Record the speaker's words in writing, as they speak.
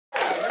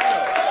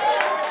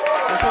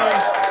This one is,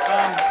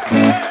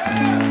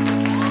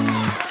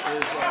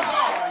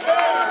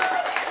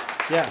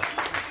 yeah.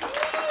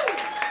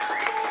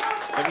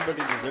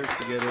 Everybody deserves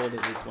to get old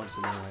at least once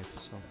in their life,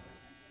 so.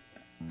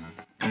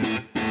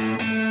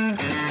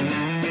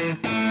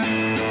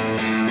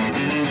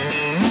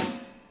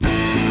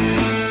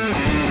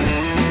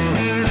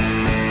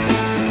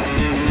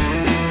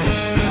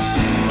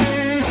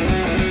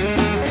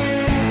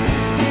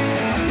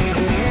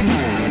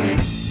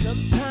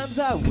 Sometimes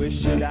I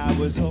wish that I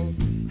was old,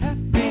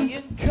 happy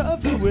and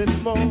covered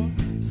with more.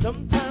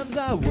 Sometimes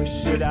I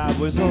wish that I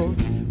was old,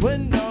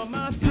 when all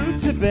my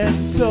fruits have been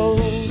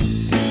sold.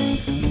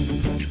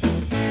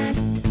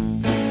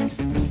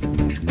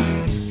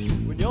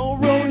 When you're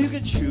old, you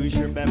can choose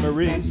your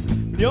memories.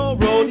 When you're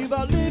old, you've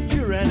outlived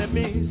your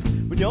enemies.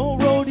 When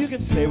you're old, you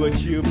can say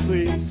what you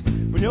please.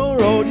 When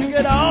you're old, you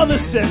get all the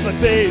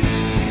sympathy.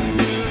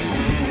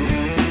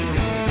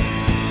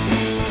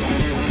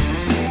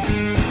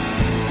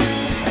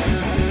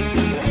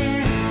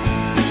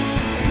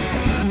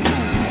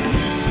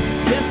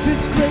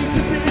 It's great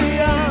to be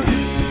young,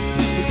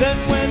 but then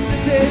when the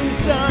day's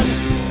done,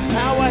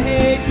 how I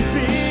hate to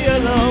be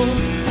alone.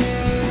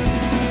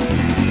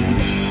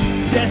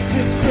 Yes,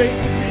 it's great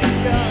to be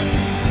young,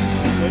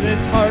 but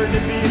it's hard to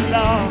be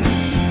long.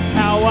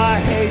 How I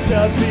hate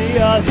to be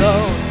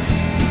alone.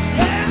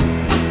 Yeah!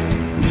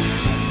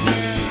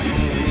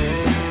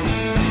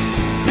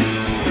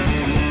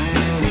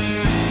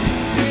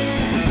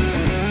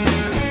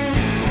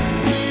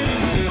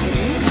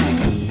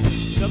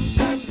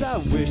 Sometimes I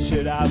wish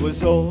that I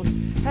was old,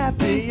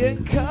 happy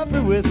and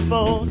covered with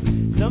mold.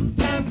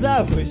 Sometimes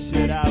I wish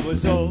that I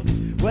was old,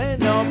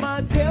 when all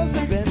my tales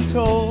have been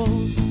told.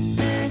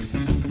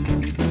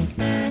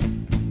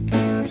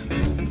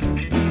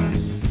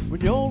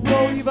 When you're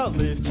old, you've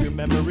outlived your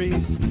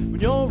memories. When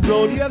you're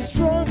old, you have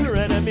stronger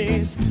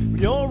enemies.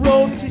 When you're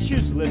old,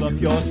 tissues live up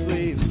your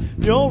sleeves.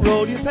 When you're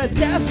old, you pass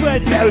gas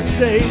when you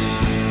sleep.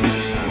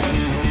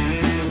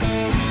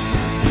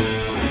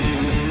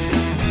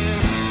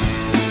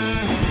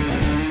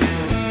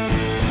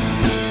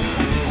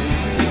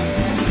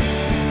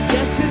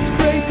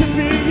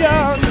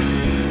 Young,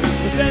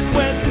 but then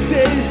when the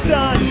day's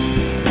done,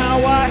 how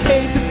I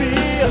hate to be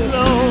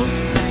alone.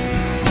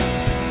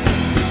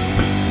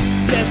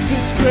 Yes,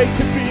 it's great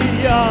to be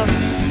young,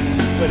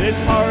 but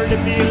it's hard to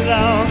be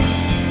alone.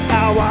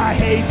 How I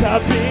hate to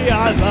be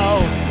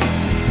alone.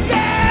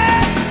 Yeah!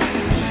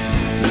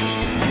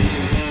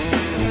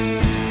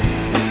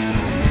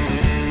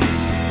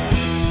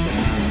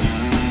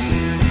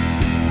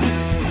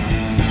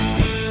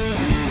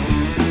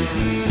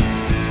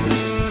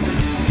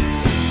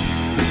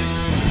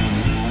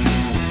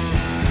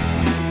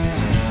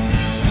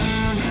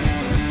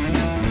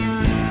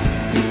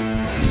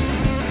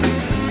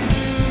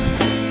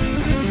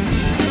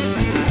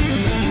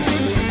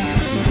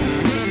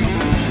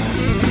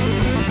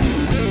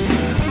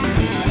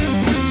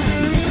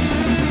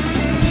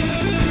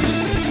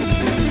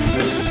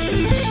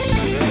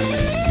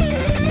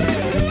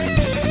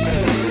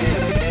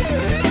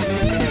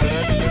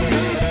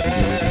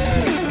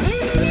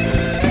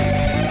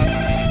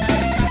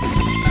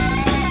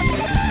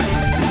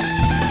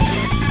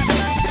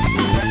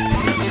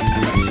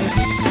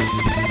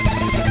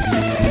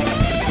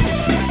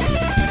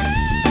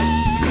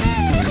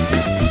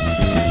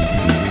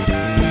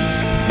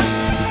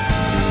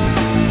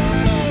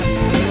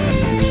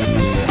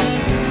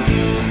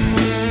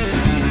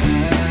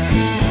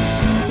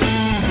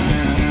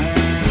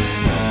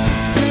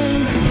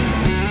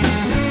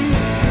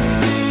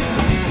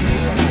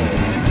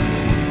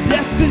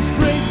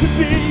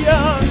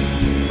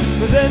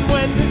 Then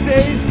when the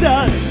day's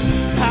done,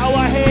 how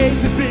I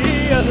hate to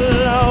be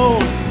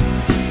alone.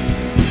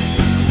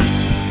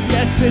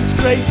 Yes, it's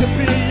great to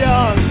be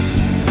young,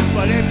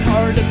 but it's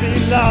hard to be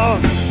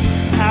long.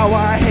 How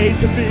I hate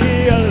to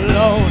be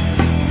alone.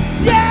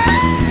 Yeah!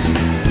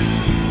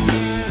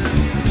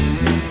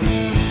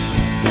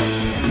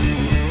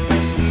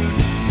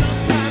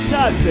 Sometimes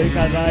I think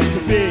I'd like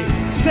to be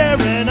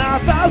staring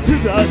off out to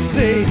the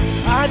sea.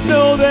 I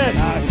know that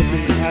I could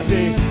be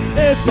happy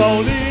if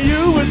only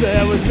you were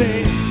there with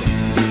me.